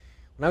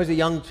When I was a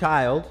young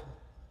child,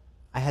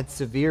 I had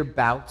severe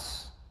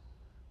bouts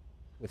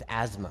with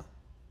asthma.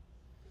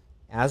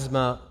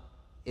 Asthma,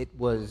 it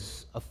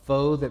was a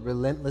foe that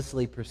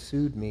relentlessly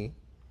pursued me.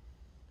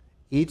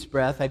 Each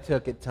breath I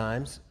took at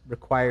times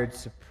required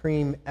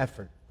supreme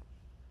effort.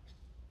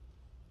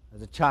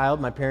 As a child,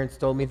 my parents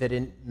told me that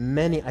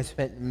I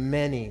spent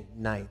many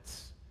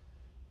nights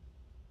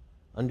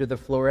under the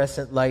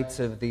fluorescent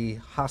lights of the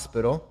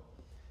hospital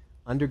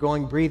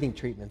undergoing breathing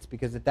treatments,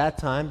 because at that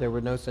time there were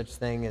no such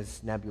thing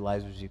as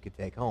nebulizers you could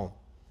take home.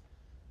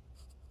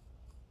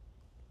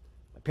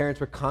 My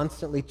parents were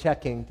constantly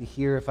checking to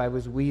hear if I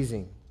was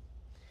wheezing.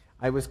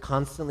 I was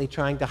constantly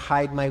trying to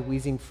hide my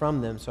wheezing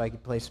from them so I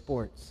could play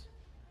sports.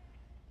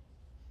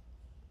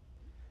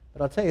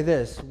 But I'll tell you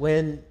this,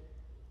 when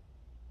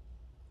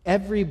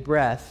every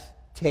breath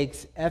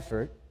takes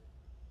effort,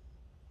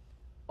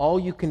 all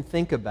you can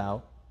think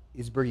about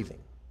is breathing.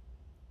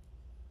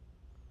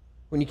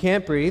 When you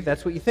can't breathe,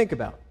 that's what you think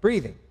about,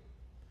 breathing.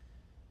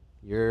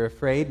 You're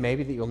afraid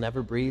maybe that you'll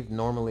never breathe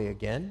normally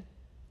again.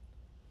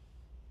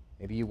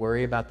 Maybe you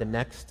worry about the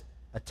next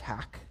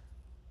attack.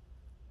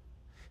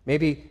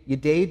 Maybe you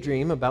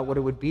daydream about what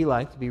it would be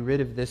like to be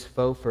rid of this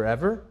foe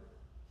forever.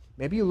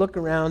 Maybe you look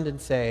around and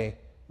say,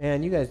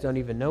 man, you guys don't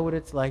even know what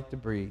it's like to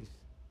breathe.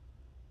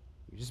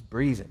 You're just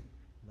breathing,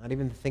 not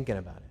even thinking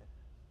about it.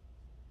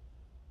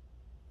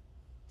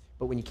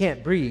 But when you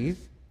can't breathe,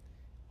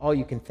 all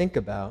you can think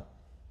about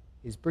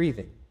is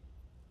breathing.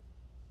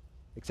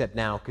 Except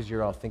now, because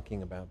you're all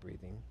thinking about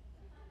breathing.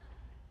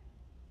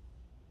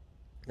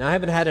 Now, I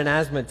haven't had an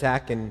asthma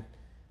attack in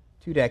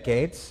 2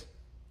 decades,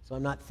 so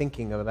I'm not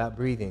thinking about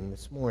breathing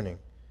this morning.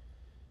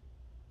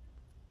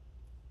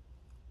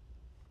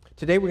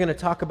 Today we're going to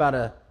talk about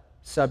a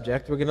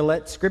subject. We're going to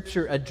let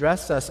Scripture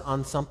address us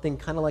on something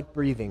kind of like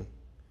breathing.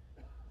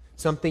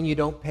 Something you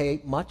don't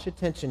pay much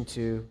attention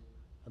to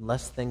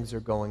unless things are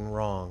going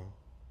wrong.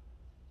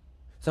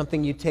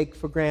 Something you take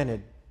for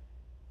granted.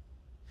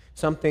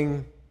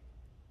 Something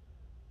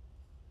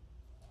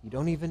you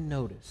don't even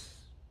notice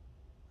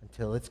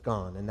until it's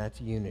gone, and that's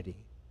unity.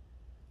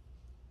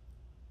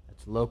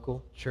 That's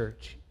local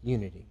church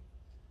unity.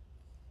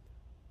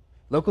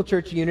 Local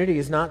church unity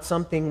is not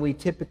something we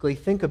typically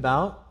think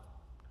about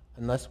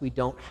unless we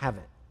don't have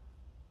it.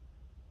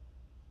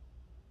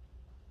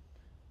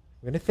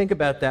 We're going to think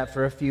about that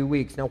for a few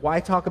weeks. Now, why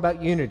talk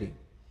about unity?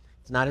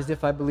 It's not as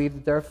if I believe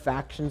that there are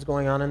factions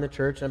going on in the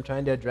church and I'm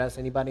trying to address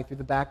anybody through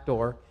the back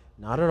door.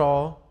 Not at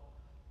all.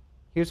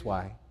 Here's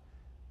why.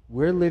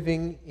 We're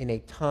living in a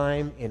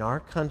time in our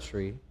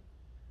country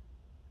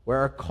where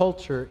our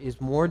culture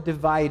is more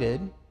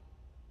divided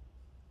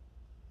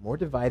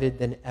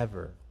than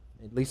ever,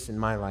 at least in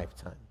my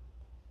lifetime.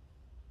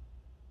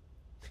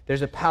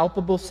 There's a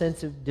palpable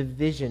sense of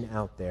division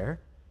out there.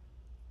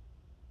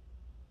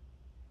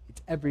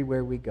 It's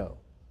everywhere we go.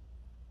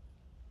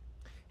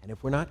 And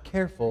if we're not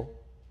careful,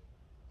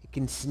 it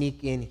can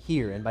sneak in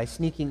here. And by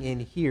sneaking in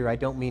here, I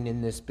don't mean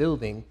in this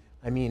building,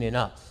 I mean in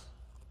us.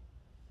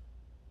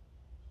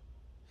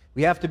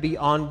 We have to be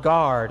on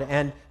guard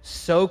and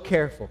so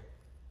careful.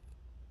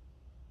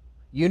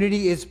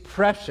 Unity is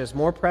precious,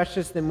 more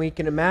precious than we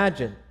can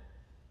imagine.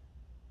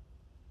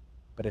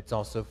 But it's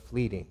also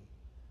fleeting.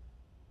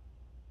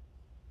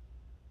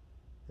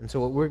 And so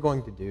what we're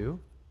going to do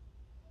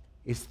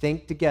is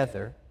think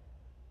together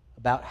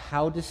about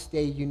how to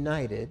stay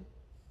united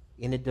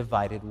in a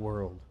divided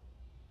world.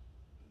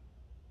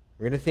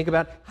 We're going to think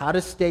about how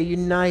to stay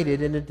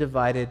united in a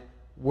divided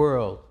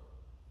world.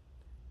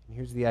 And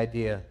here's the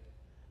idea.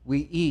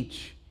 We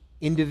each,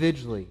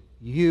 individually,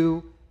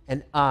 you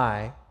and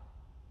I,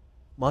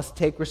 must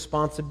take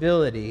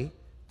responsibility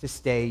to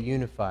stay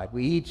unified.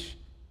 We each,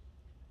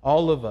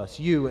 all of us,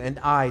 you and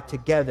I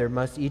together,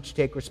 must each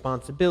take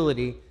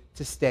responsibility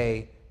to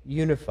stay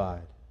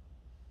unified.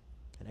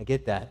 And I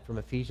get that from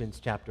Ephesians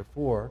chapter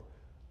 4,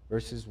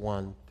 verses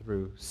 1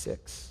 through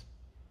 6.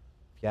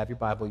 If you have your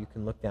Bible, you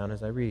can look down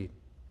as I read.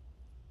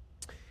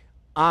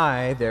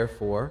 I,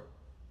 therefore,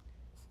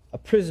 a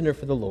prisoner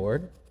for the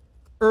Lord,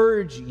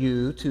 urge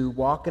you to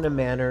walk in a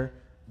manner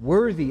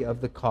worthy of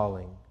the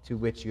calling to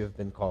which you have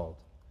been called,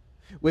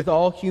 with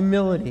all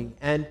humility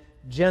and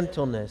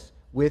gentleness,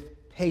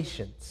 with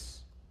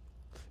patience,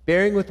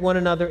 bearing with one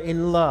another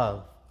in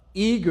love,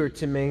 eager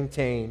to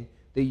maintain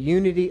the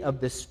unity of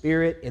the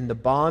Spirit in the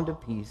bond of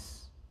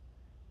peace.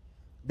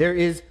 There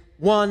is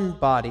one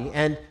body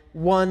and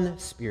one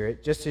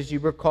Spirit, just as you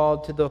were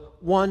called to the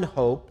one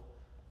hope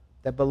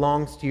that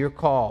belongs to your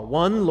call.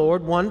 One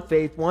Lord, one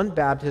faith, one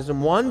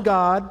baptism, one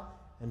God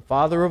and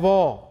Father of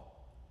all,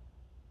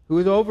 who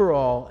is over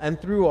all and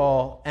through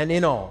all and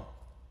in all.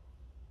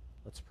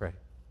 Let's pray.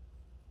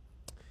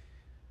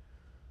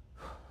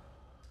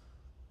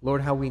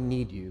 Lord, how we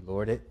need you,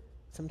 Lord.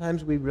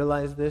 Sometimes we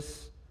realize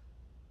this,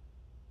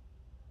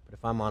 but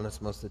if I'm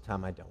honest, most of the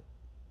time I don't.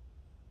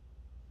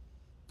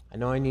 I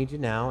know I need you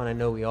now, and I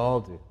know we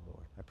all do,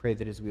 Lord. I pray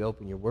that as we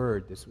open your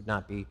word, this would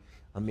not be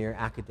a mere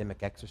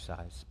academic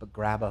exercise, but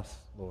grab us,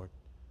 Lord,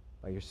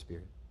 by your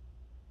Spirit.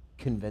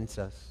 Convince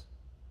us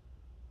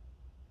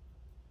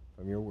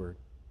from your word.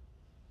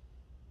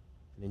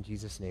 And in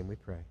Jesus' name we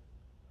pray.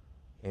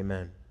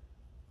 Amen.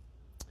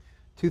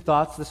 Two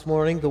thoughts this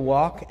morning, the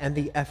walk and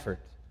the effort.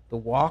 The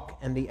walk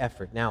and the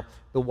effort. Now,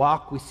 the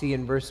walk we see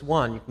in verse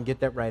 1. You can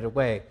get that right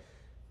away.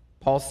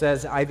 Paul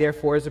says, I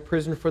therefore, as a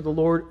prisoner for the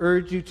Lord,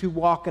 urge you to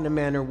walk in a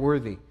manner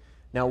worthy.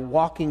 Now,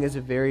 walking is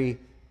a very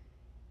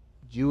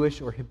Jewish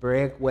or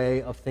Hebraic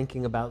way of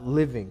thinking about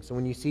living. So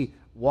when you see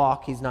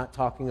walk, he's not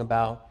talking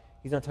about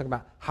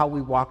how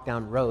we walk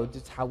down roads.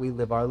 It's how we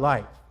live our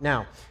life.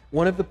 Now,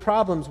 one of the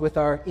problems with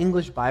our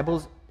English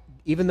Bibles,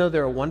 even though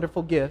they're a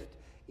wonderful gift,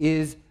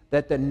 is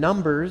that the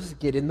numbers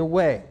get in the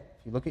way.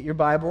 If you look at your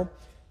Bible,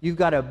 you've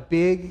got a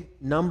big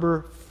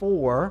number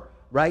 4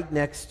 right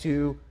next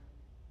to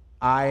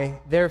I,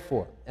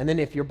 therefore. And then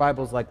if your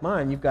Bible's like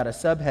mine, you've got a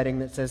subheading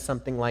that says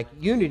something like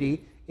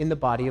unity in the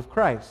body of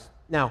Christ.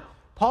 Now,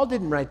 Paul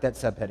didn't write that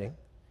subheading,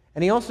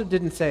 and he also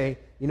didn't say,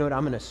 you know what,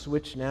 I'm going to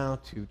switch now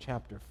to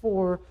chapter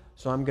 4,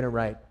 so I'm going to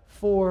write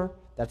 4.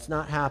 That's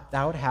not how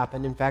that would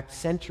happen. In fact,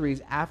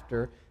 centuries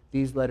after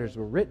these letters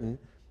were written,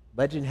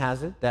 legend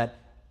has it that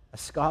a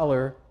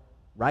scholar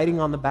riding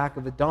on the back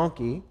of a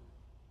donkey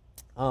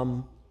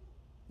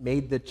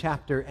made the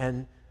chapter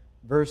and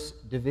verse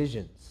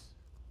divisions.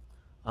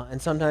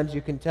 And sometimes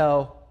you can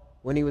tell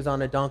when he was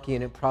on a donkey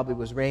and it probably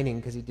was raining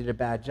because he did a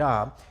bad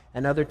job,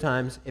 and other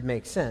times it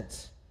makes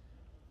sense.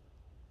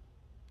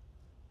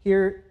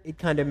 Here, it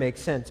kind of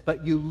makes sense,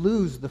 but you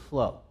lose the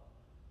flow.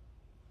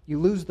 You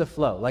lose the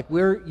flow. Like,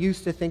 we're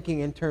used to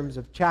thinking in terms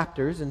of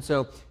chapters, and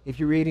so if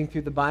you're reading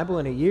through the Bible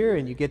in a year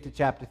and you get to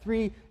chapter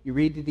 3, you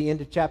read to the end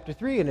of chapter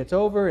 3 and it's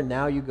over, and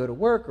now you go to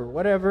work or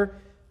whatever.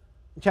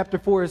 And chapter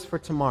 4 is for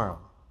tomorrow.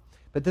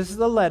 But this is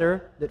a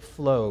letter that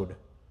flowed.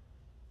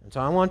 And so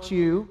I want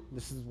you,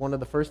 this is one of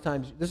the first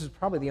times, this is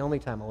probably the only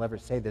time I'll ever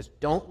say this,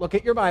 don't look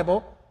at your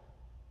Bible.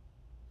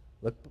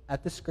 Look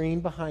at the screen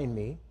behind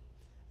me,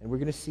 and we're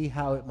going to see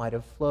how it might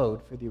have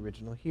flowed for the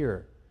original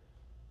hearer.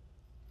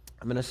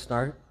 I'm going to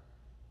start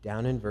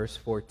down in verse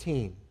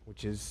 14,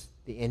 which is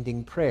the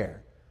ending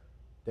prayer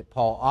that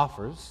Paul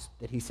offers,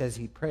 that he says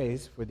he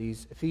prays for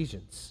these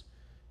Ephesians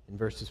in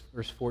verse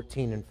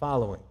 14 and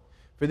following.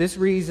 For this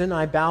reason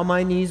I bow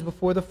my knees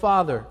before the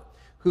Father,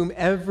 whom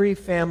every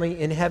family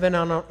in heaven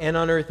and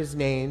on earth is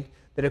named,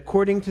 that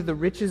according to the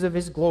riches of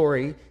his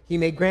glory he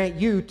may grant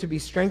you to be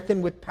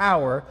strengthened with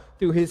power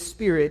through his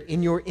Spirit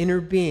in your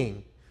inner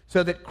being,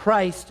 so that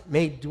Christ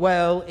may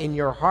dwell in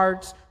your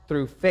hearts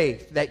through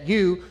faith, that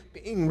you,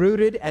 being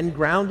rooted and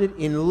grounded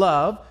in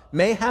love,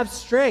 may have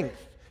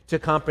strength to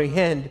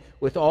comprehend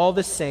with all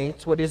the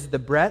saints what is the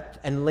breadth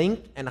and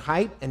length and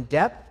height and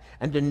depth,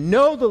 and to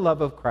know the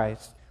love of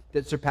Christ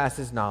that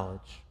surpasses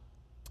knowledge,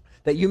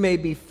 that you may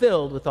be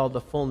filled with all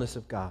the fullness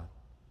of God.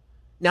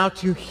 Now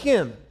to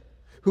him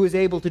who is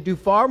able to do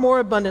far more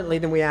abundantly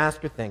than we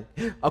ask or think,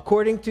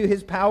 according to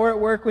his power at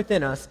work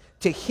within us,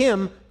 to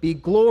him be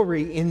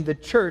glory in the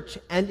church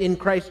and in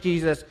Christ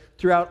Jesus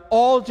throughout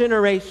all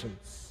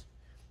generations,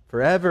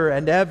 forever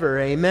and ever.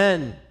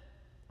 Amen.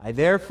 I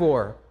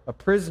therefore, a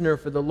prisoner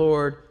for the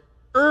Lord,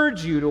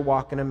 urge you to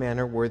walk in a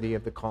manner worthy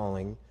of the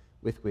calling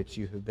with which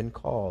you have been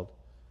called.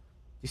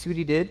 You see what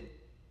he did?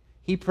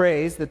 He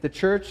prays that the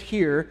church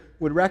here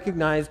would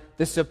recognize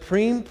the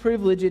supreme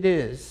privilege it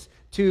is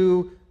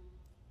to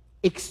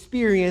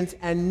experience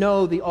and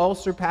know the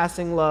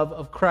all-surpassing love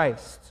of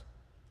Christ.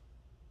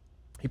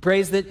 He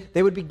prays that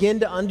they would begin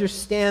to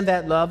understand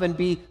that love and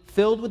be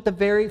filled with the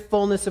very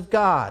fullness of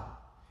God.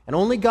 And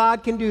only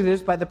God can do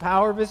this by the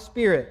power of his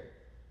Spirit.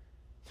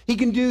 He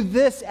can do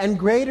this and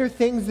greater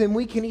things than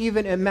we can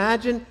even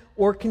imagine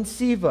or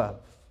conceive of.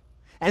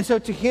 And so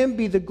to him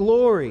be the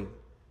glory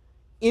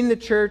in the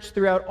church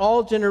throughout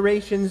all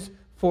generations,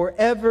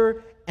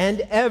 forever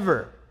and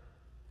ever.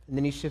 And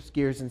then he shifts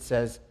gears and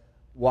says,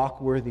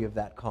 walk worthy of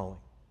that calling.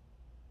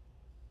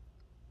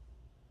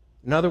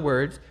 In other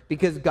words,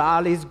 because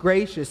God is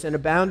gracious and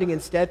abounding in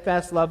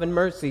steadfast love and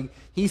mercy,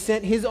 he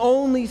sent his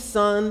only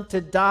Son to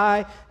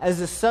die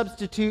as a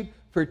substitute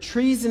for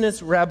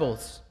treasonous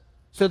rebels,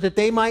 so that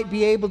they might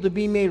be able to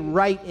be made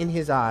right in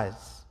his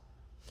eyes.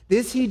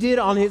 This he did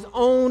on his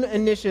own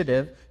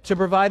initiative to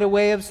provide a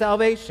way of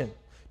salvation,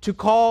 to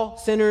call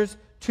sinners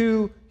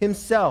to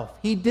himself.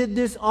 He did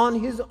this on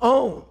his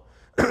own.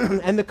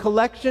 And the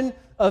collection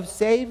of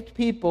saved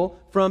people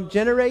from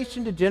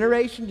generation to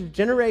generation to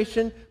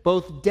generation,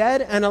 both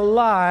dead and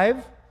alive,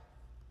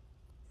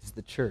 is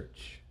the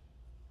church.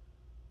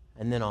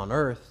 And then on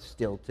earth,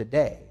 still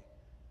today,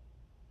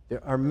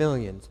 there are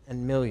millions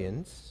and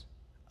millions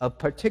of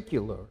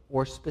particular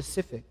or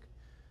specific,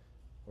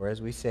 or as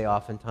we say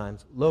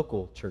oftentimes,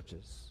 local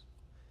churches,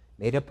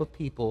 made up of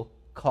people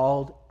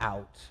called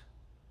out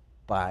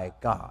by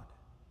God.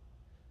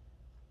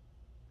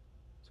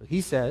 So he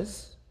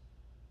says,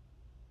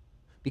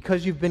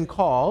 because you've been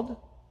called,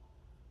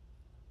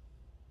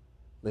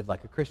 live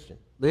like a Christian.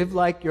 Live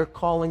like your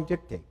calling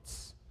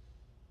dictates.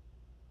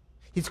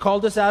 He's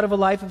called us out of a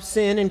life of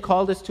sin and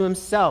called us to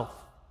himself.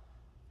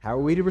 How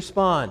are we to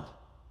respond?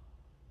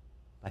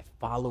 By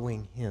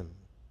following him.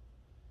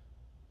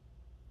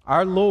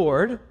 Our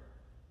Lord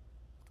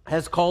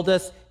has called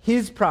us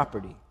his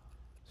property.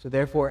 So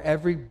therefore,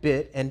 every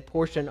bit and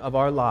portion of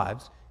our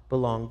lives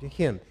belong to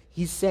him.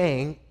 He's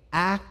saying,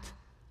 God's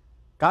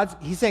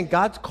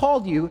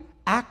called you,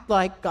 act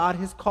like God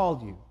has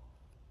called you.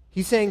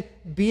 He's saying,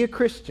 be a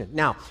Christian.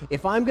 Now,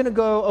 if I'm going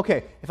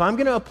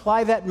to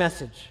apply that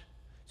message,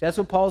 so that's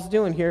what Paul's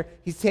doing here.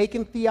 He's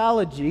taking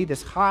theology,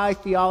 this high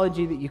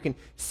theology that you can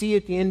see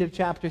at the end of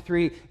chapter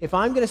 3. If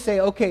I'm going to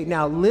say, okay,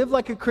 now live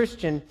like a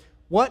Christian,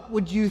 what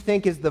would you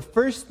think is the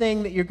first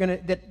thing that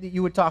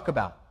you would talk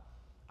about?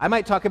 I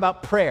might talk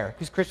about prayer,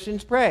 because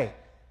Christians pray,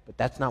 but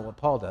that's not what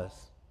Paul does.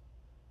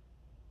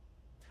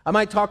 I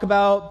might talk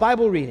about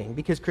Bible reading,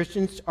 because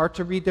Christians are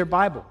to read their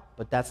Bible,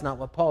 but that's not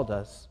what Paul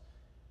does.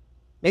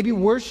 Maybe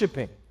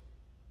worshiping.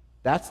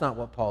 That's not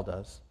what Paul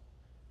does.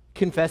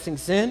 Confessing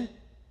sin?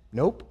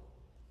 Nope.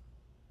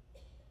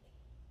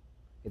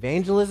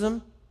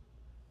 Evangelism?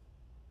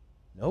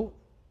 Nope.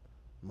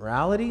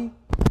 Morality?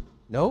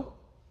 Nope.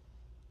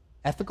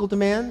 Ethical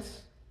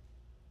demands?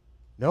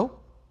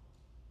 Nope.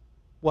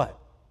 What?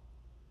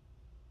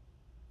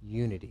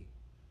 Unity.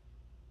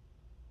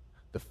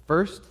 The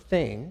first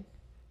thing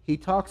he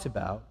talks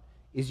about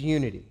is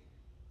unity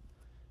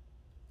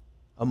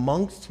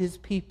amongst his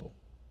people.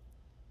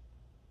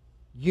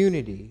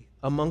 Unity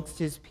amongst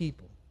his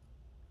people.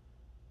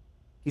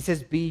 He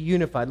says, be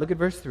unified. Look at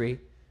verse 3.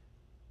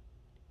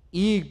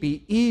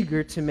 Be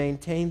eager to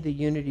maintain the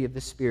unity of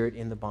the Spirit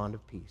in the bond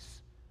of peace.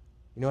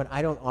 You know what?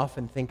 I don't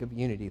often think of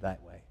unity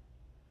that way.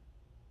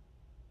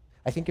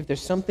 I think if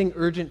there's something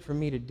urgent for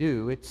me to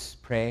do, it's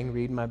praying,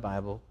 reading my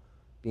Bible,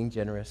 being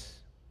generous,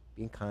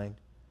 being kind.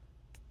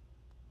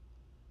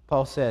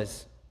 Paul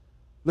says,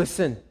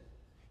 listen,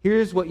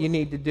 here's what you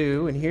need to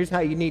do, and here's how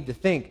you need to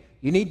think.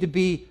 You need to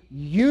be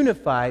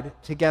unified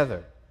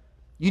together.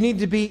 You need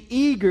to be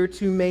eager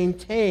to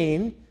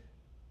maintain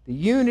the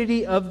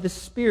unity of the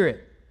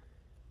Spirit.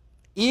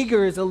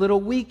 Eager is a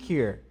little weak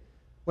here.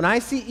 When I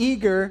see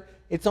eager,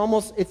 it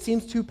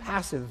seems too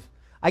passive.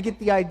 I get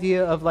the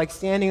idea of like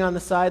standing on the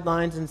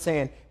sidelines and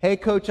saying, hey,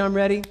 coach, I'm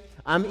ready.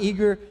 I'm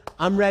eager.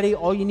 I'm ready.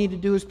 All you need to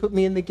do is put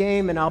me in the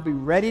game, and I'll be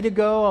ready to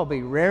go. I'll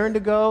be raring to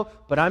go,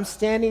 but I'm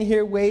standing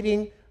here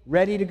waiting,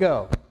 ready to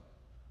go.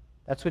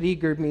 That's what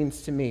eager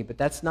means to me, but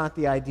that's not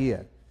the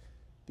idea.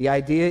 The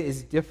idea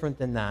is different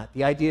than that.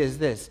 The idea is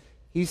this.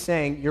 He's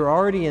saying you're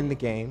already in the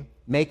game.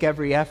 Make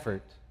every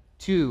effort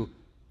to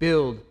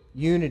build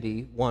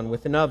unity one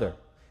with another.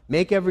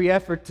 Make every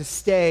effort to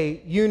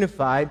stay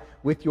unified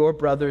with your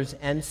brothers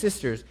and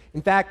sisters.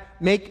 In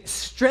fact, make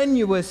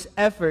strenuous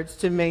efforts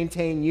to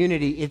maintain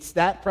unity. It's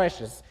that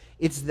precious,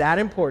 it's that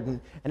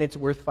important, and it's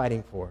worth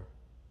fighting for.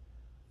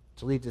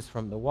 Which leads us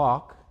from the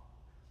walk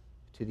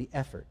to the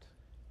effort.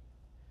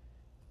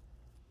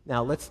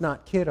 Now, let's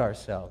not kid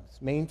ourselves.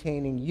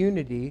 Maintaining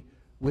unity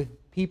with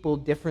people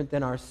different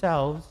than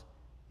ourselves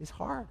is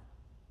hard.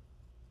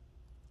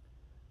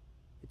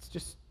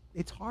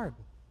 It's hard.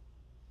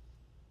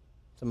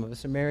 Some of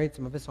us are married,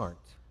 some of us aren't.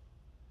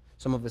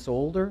 Some of us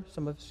older,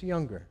 some of us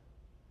younger.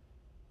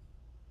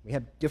 We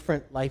have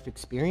different life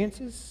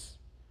experiences.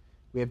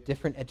 We have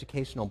different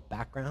educational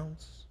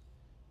backgrounds.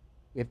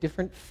 We have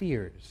different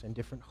fears and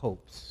different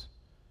hopes.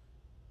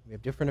 We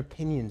have different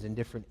opinions and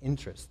different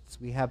interests.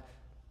 We have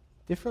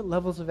different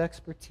levels of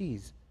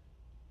expertise.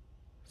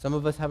 Some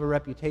of us have a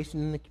reputation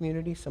in the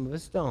community, some of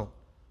us don't.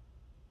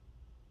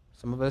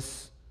 Some of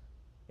us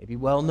may be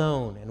well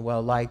known and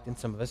well liked, and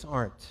some of us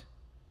aren't.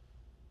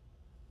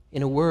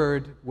 In a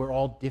word, we're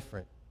all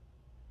different.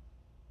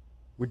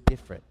 We're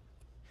different.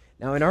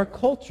 Now, in our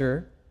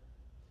culture,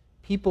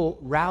 people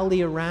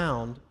rally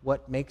around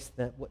what makes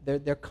them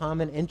their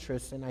common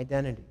interests and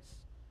identities.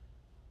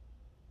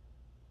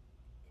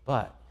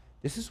 But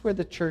this is where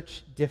the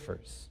church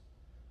differs.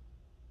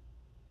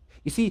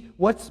 You see,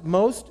 what's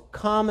most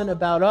common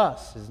about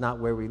us is not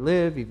where we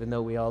live, even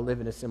though we all live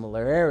in a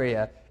similar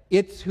area.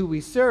 It's who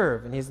we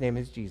serve, and his name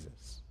is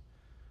Jesus.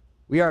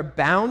 We are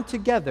bound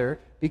together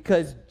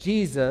because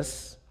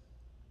Jesus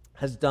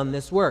has done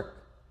this work.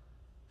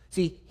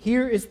 See,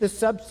 here is the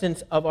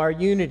substance of our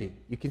unity.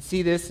 You can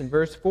see this in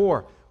verse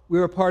 4. We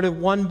are part of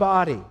one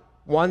body,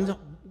 one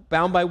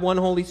bound by one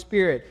Holy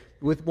Spirit,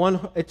 with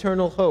one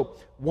eternal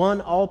hope,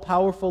 one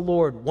all-powerful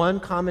Lord,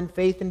 one common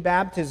faith in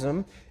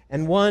baptism,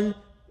 and one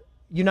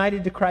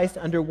united to Christ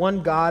under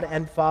one God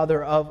and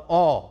Father of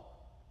all.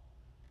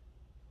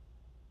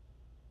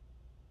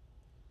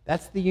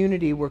 That's the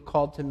unity we're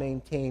called to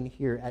maintain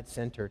here at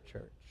Center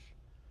Church.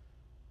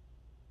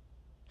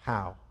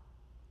 How?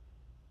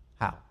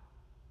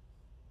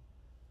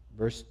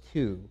 Verse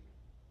 2.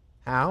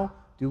 How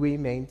do we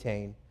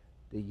maintain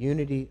the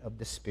unity of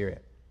the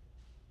Spirit?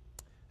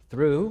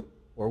 Through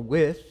or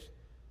with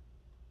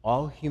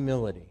all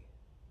humility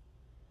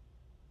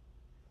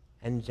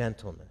and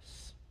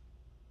gentleness,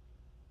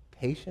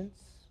 patience,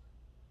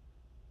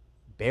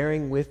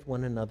 bearing with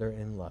one another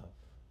in love.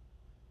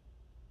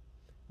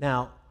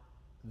 Now,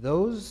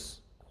 those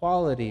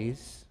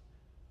qualities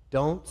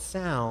don't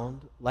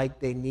sound like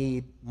they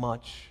need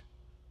much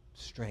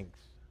strength.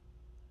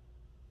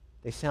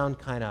 They sound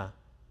kind of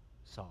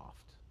soft,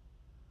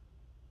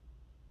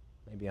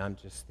 maybe I'm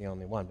just the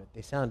only one, but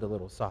they sound a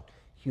little soft.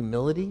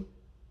 Humility,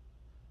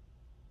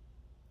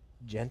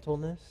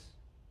 gentleness,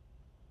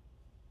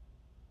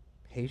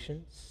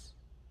 patience,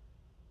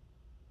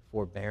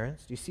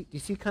 forbearance. Do you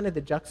see kind of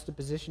the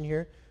juxtaposition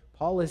here?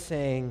 Paul is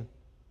saying,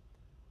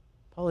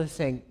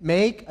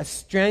 make a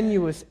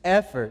strenuous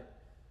effort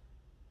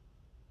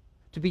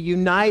to be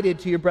united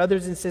to your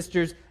brothers and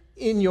sisters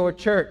in your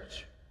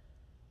church.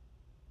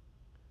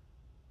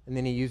 And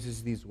then he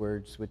uses these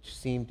words which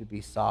seem to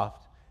be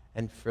soft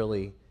and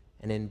frilly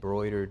and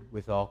embroidered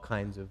with all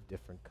kinds of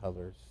different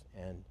colors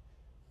and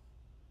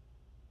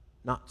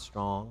not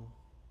strong.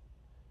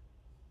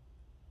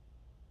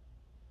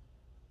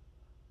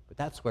 But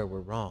that's where we're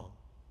wrong.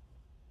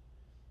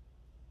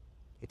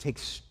 It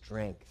takes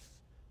strength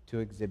to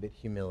exhibit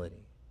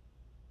humility.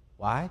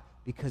 Why?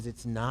 Because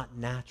it's not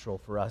natural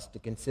for us to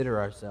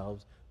consider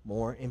ourselves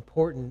more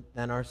important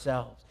than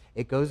ourselves.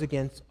 It goes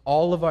against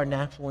all of our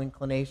natural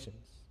inclinations.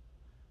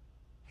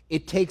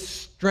 It takes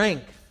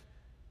strength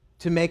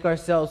to make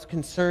ourselves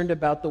concerned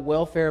about the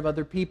welfare of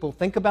other people.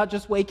 Think about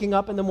just waking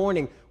up in the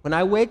morning. When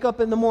I wake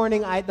up in the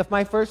morning,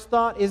 my first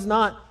thought is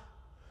not,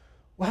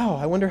 wow,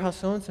 I wonder how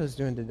so-and-so is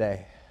doing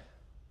today.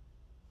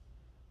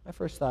 My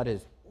first thought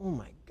is, oh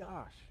my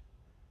gosh,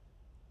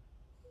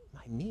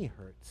 my knee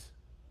hurts.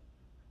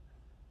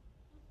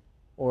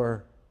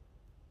 Or,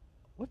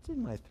 what's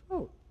in my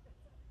throat?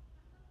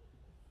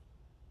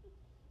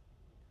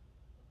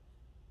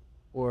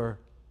 Or,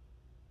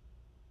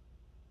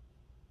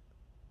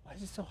 why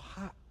is it so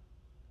hot?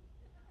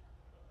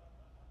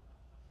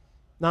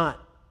 Not,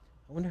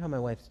 I wonder how my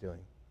wife's doing.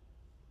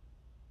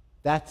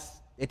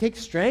 It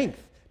takes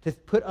strength to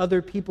put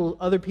other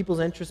people's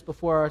interests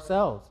before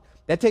ourselves.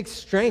 That takes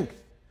strength.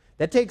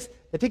 That takes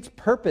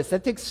purpose.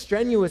 That takes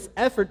strenuous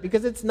effort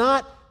because it's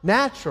not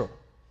natural.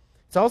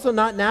 It's also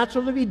not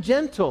natural to be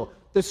gentle.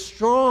 The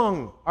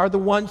strong are the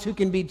ones who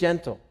can be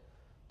gentle.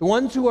 The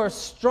ones who are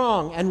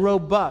strong and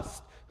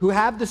robust, who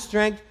have the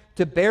strength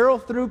to barrel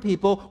through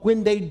people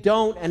when they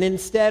don't and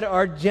instead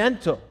are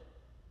gentle.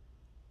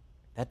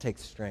 That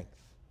takes strength.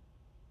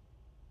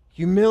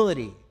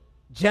 Humility,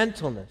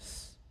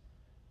 gentleness,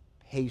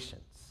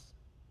 patience.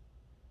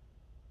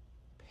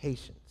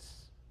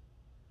 Patience.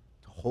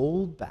 To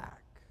hold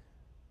back,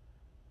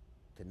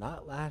 to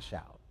not lash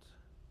out,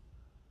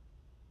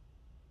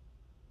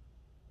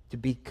 to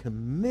be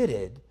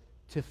committed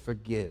to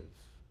forgive.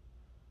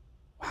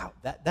 Wow,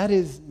 that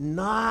is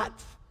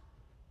not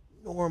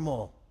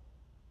normal.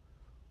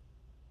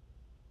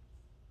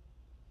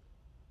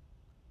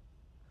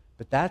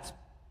 But that's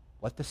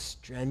what the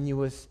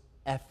strenuous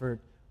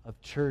effort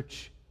of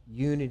church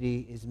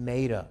unity is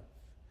made of.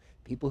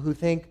 People who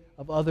think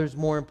of others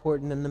more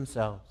important than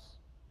themselves.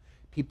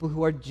 People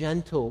who are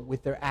gentle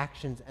with their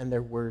actions and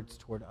their words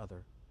toward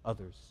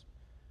others.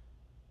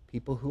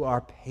 People who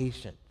are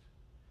patient.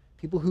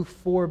 People who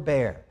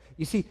forbear.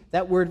 You see,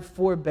 that word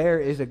forbear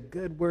is a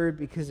good word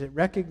because it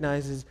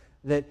recognizes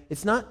that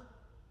it's not,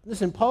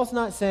 listen, Paul's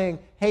not saying,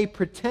 hey,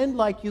 pretend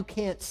like you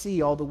can't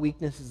see all the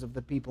weaknesses of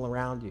the people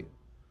around you.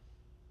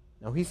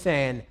 No, he's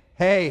saying,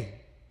 hey,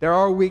 there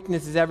are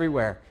weaknesses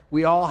everywhere.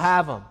 We all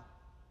have them.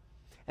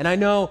 And I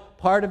know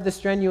part of the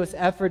strenuous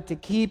effort to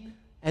keep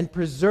and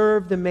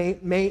preserve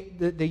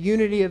the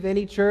unity of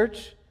any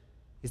church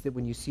is that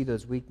when you see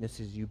those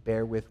weaknesses, you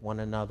bear with one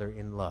another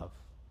in love.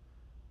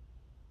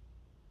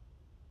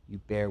 You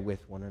bear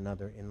with one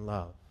another in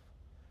love.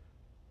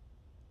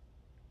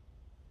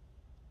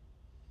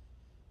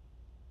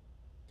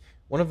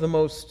 One of the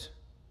most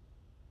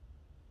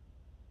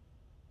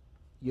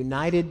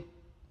united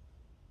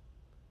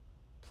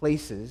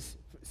places,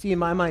 see, in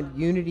my mind,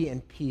 unity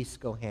and peace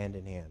go hand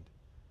in hand.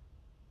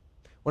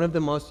 One of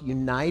the most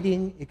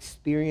uniting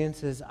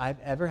experiences I've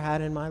ever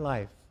had in my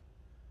life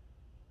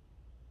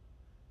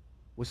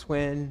was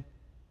when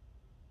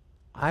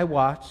I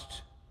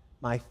watched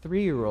my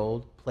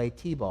 3-year-old play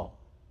t-ball.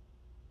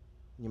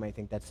 You might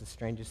think that's the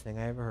strangest thing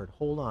I ever heard.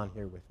 Hold on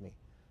here with me.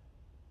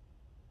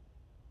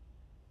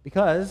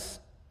 Because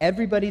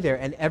everybody there,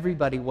 and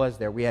everybody was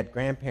there. We had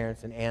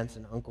grandparents and aunts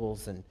and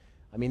uncles, and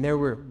there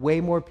were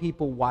way more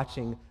people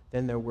watching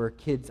than there were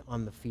kids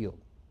on the field.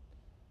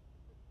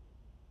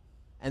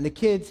 And the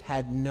kids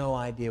had no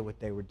idea what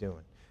they were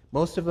doing.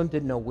 Most of them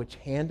didn't know which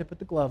hand to put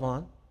the glove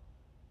on,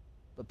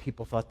 but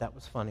people thought that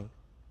was funny.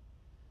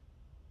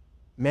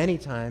 Many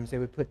times they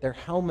would put their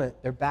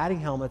batting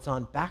helmets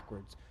on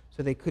backwards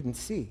so they couldn't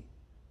see.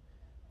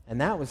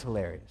 And that was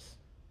hilarious.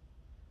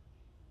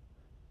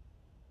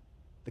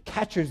 The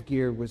catcher's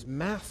gear was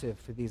massive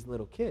for these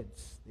little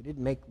kids. They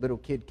didn't make little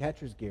kid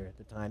catcher's gear at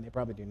the time. They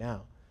probably do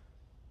now.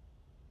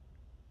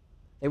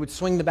 They would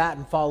swing the bat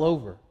and fall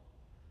over.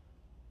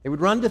 They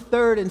would run to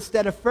third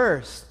instead of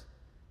first.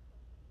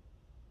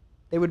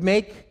 They would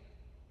make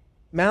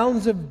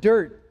mounds of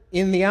dirt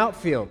in the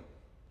outfield.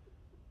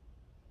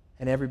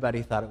 And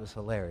everybody thought it was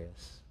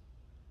hilarious.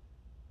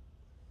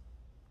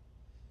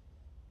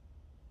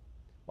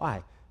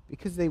 Why?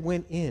 Because they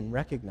went in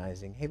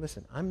recognizing, hey,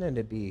 listen, I'm going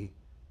to be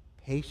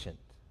patient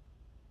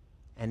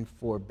and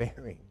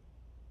forbearing.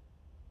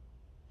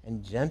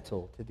 and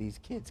gentle to these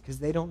kids because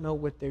they don't know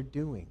what they're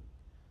doing.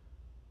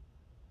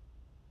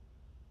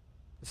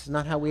 This is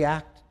not how we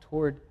act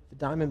toward the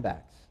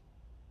Diamondbacks.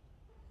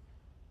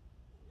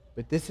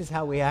 But this is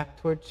how we act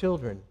toward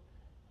children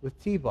with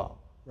T-ball,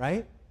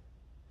 right?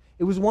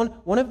 It was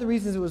one of the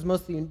reasons it was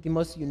the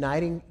most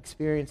uniting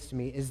experience to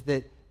me is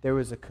that there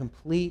was a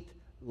complete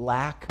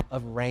lack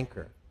of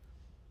rancor.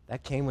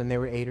 That came when they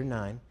were 8 or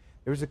 9.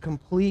 There was a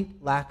complete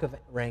lack of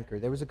rancor.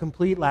 There was a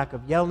complete lack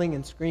of yelling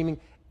and screaming.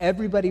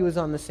 Everybody was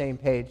on the same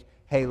page.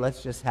 Hey,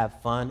 let's just have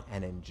fun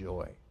and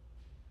enjoy.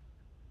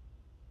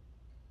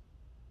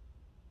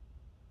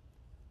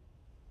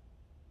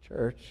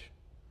 Church,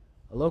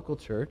 a local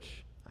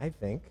church, I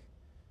think,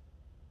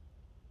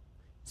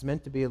 is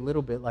meant to be a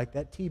little bit like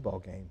that T-ball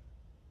game,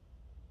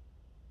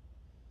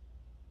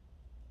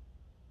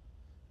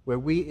 where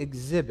we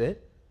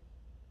exhibit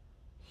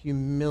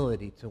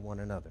humility to one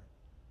another,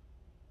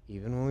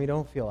 even when we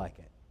don't feel like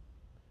it,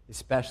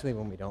 especially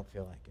when we don't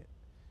feel like it.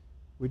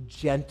 We're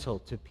gentle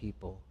to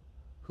people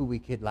who we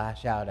could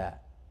lash out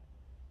at.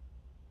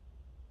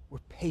 We're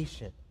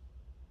patient.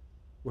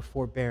 We're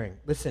forbearing.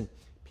 Listen,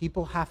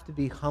 people have to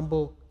be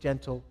humble,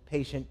 gentle,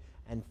 patient,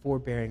 and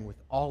forbearing with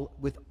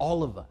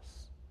all of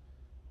us,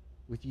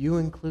 with you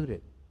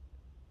included.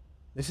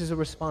 This is a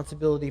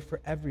responsibility for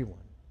everyone.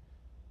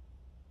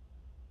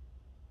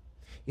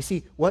 You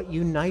see, what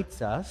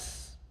unites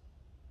us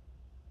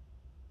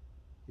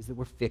is that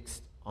we're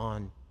fixed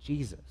on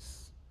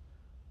Jesus.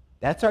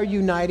 That's our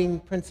uniting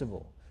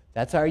principle.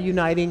 That's our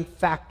uniting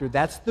factor.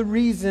 That's the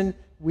reason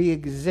we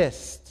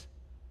exist.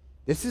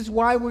 This is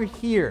why we're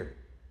here.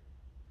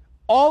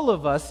 All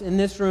of us in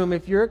this room,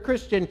 if you're a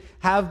Christian,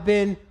 have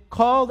been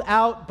called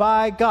out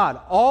by God.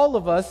 All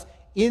of us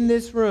in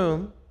this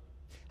room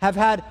have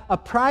had a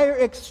prior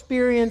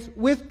experience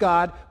with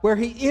God where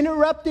He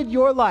interrupted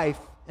your life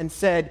and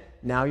said,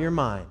 now you're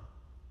mine.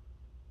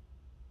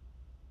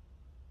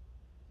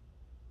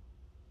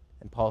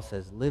 And Paul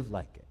says, live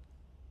like it.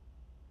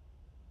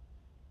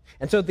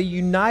 And so the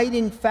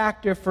uniting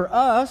factor for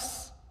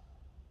us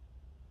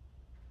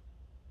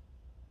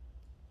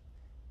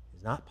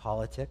is not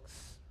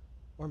politics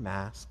or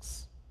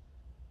masks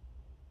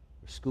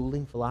or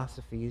schooling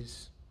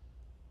philosophies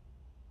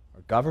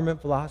or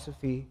government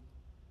philosophy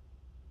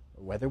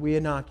or whether we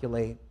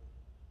inoculate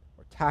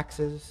or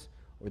taxes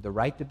or the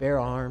right to bear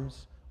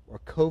arms or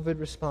COVID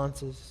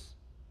responses.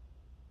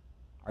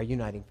 Our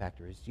uniting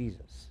factor is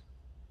Jesus.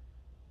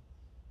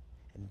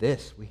 And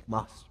this we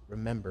must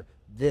remember.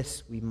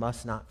 This we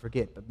must not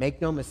forget. But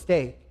make no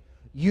mistake,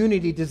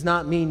 unity does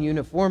not mean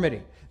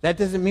uniformity. That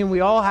doesn't mean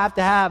we all have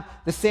to have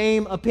the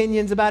same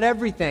opinions about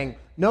everything.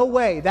 No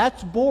way.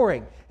 That's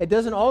boring. It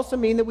doesn't also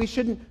mean that we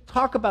shouldn't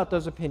talk about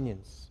those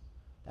opinions.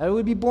 That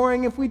would be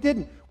boring if we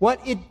didn't.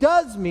 What it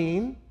does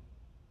mean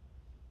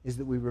is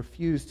that we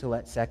refuse to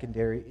let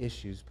secondary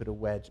issues put a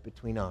wedge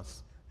between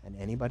us and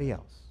anybody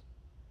else.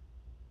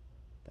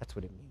 That's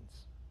what it means.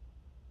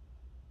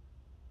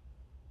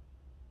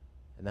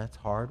 And that's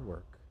hard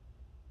work.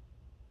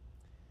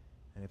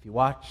 And if you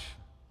watch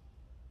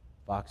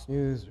Fox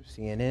News or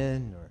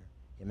CNN or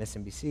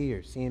MSNBC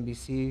or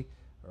CNBC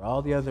or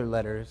all the other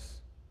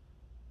letters,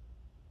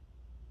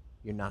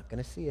 you're not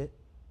going to see it.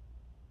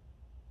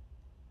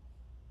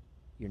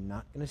 You're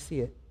not going to see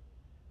it.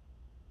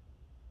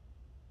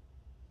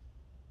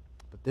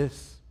 But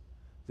this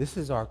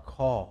is our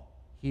call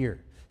here.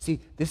 See,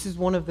 this is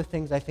one of the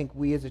things I think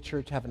we as a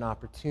church have an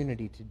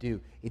opportunity to do.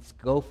 It's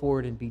go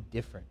forward and be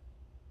different,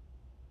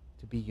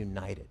 to be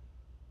united.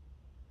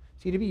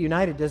 See, to be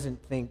united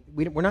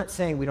we're not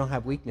saying we don't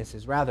have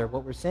weaknesses. Rather,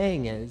 what we're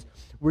saying is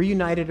we're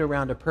united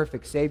around a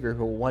perfect Savior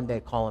who will one day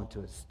call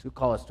us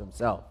to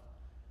Himself.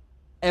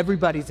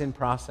 Everybody's in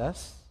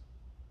process.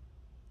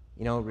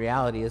 You know,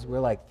 reality is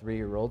we're like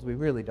 3-year-olds. We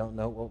really don't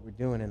know what we're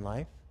doing in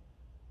life.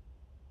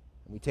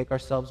 And we take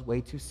ourselves way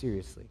too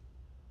seriously.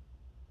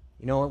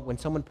 You know, when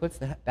someone puts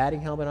the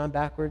batting helmet on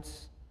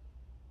backwards,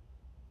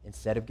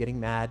 instead of getting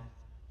mad,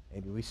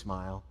 maybe we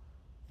smile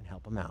and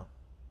help them out.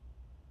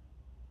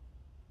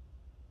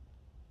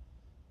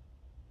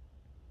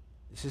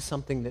 This is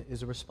something that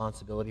is a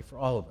responsibility for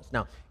all of us.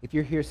 Now, if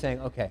you're here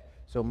saying, okay,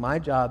 so my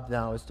job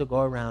now is to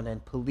go around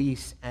and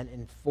police and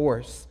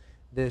enforce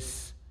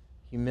this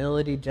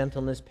humility,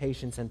 gentleness,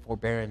 patience, and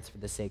forbearance for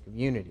the sake of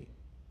unity.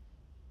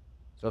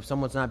 So if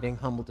someone's not being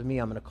humble to me,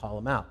 I'm going to call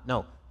them out.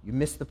 No, you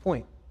missed the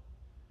point.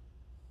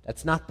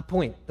 That's not the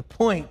point. The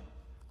point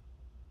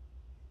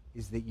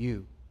is that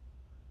you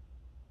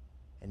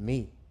and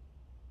me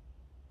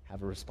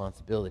have a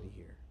responsibility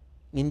here,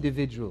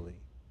 individually,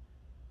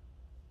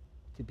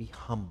 to be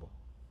humble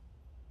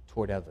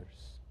toward others.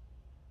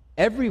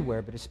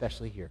 Everywhere, but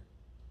especially here.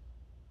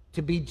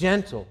 To be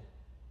gentle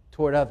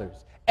toward others.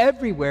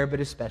 Everywhere, but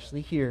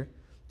especially here.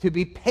 To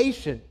be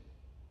patient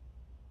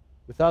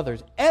with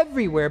others.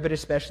 Everywhere, but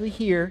especially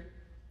here.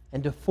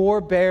 And to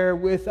forbear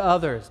with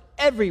others.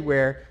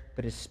 Everywhere,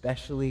 but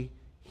especially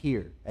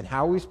here. And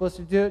how are we supposed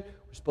to do it?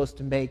 We're supposed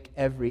to make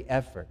every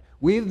effort.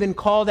 We've been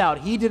called out.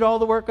 He did all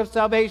the work of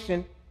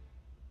salvation.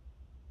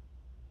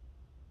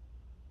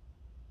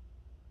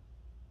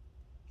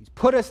 He's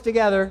put us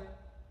together.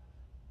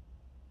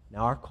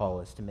 Now our call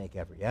is to make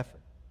every effort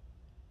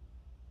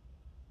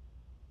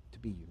to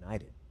be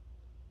united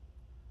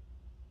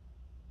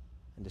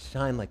and to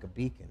shine like a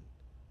beacon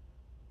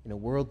in a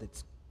world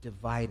that's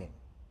dividing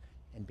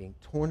and being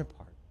torn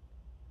apart.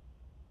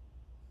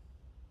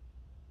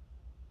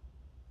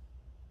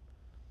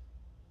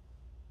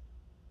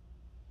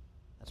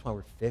 That's why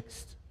we're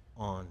fixed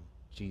on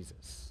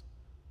Jesus.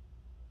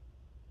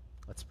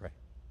 Let's pray.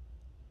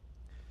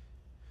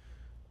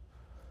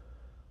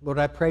 Lord,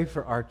 I pray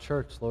for our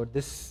church, Lord.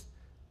 This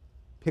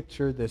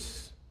picture,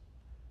 this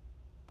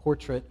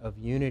portrait of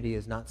unity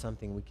is not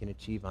something we can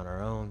achieve on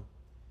our own.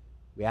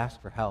 We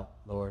ask for help,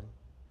 Lord.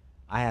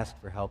 I ask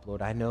for help,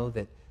 Lord. I know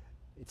that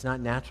it's not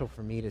natural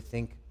for me to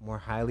think more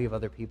highly of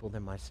other people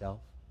than myself.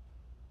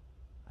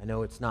 I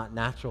know it's not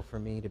natural for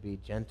me to be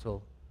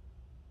gentle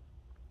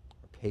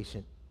or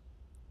patient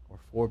or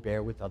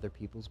forbear with other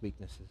people's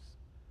weaknesses.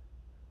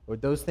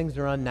 Lord, those things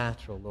are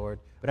unnatural, Lord.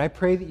 But I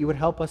pray that you would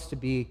help us to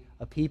be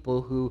a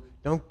people who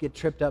don't get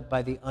tripped up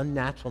by the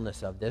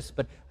unnaturalness of this,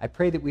 but I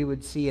pray that we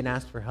would see and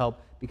ask for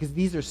help, because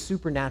these are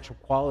supernatural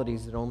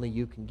qualities that only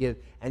you can give.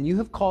 And you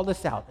have called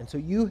us out, and so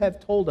you have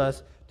told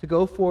us to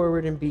go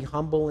forward and be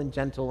humble and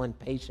gentle and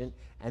patient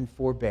and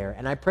forbear.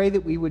 And I pray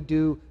that we would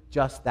do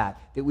just that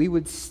we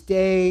would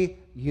stay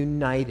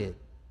united.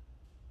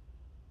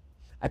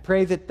 I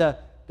pray that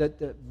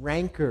the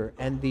rancor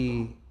and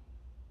the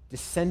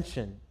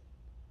dissension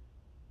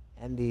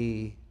and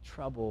the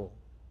trouble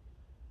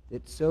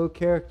that so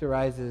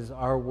characterizes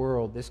our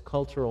world, this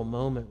cultural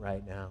moment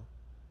right now,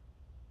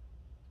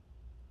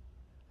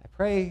 I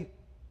pray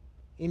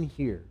in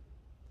here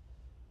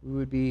we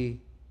would be,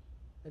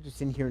 not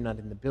just in here, not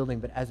in the building,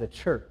 but as a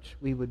church,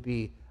 we would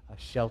be a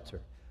shelter,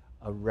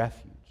 a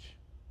refuge,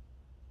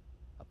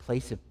 a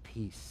place of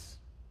peace,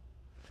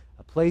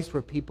 a place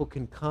where people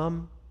can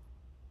come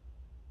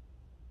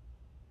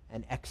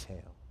and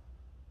exhale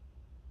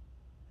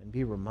and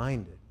be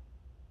reminded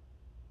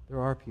there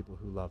are people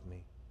who love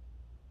me.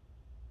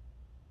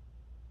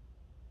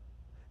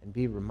 And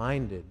be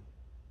reminded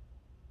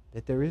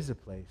that there is a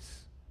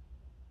place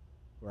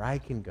where I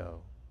can go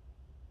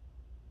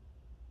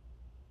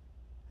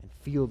and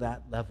feel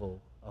that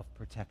level of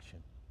protection.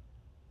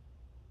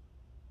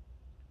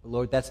 But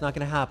Lord, that's not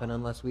going to happen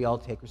unless we all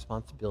take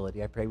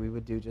responsibility. I pray we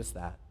would do just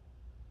that.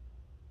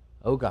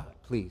 Oh God,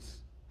 please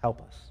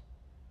help us.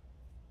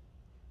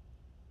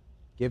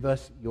 Give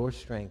us your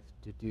strength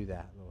to do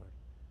that, Lord.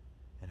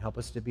 And help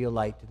us to be a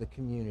light to the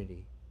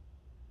community.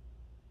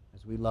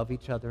 As we love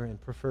each other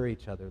and prefer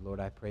each other, Lord,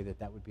 I pray that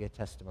that would be a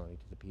testimony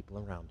to the people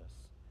around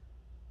us.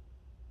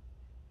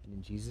 And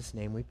in Jesus'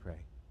 name we pray.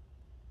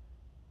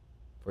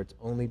 For it's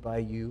only by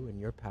you and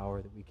your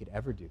power that we could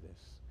ever do this.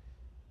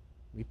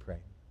 We pray.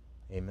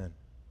 Amen.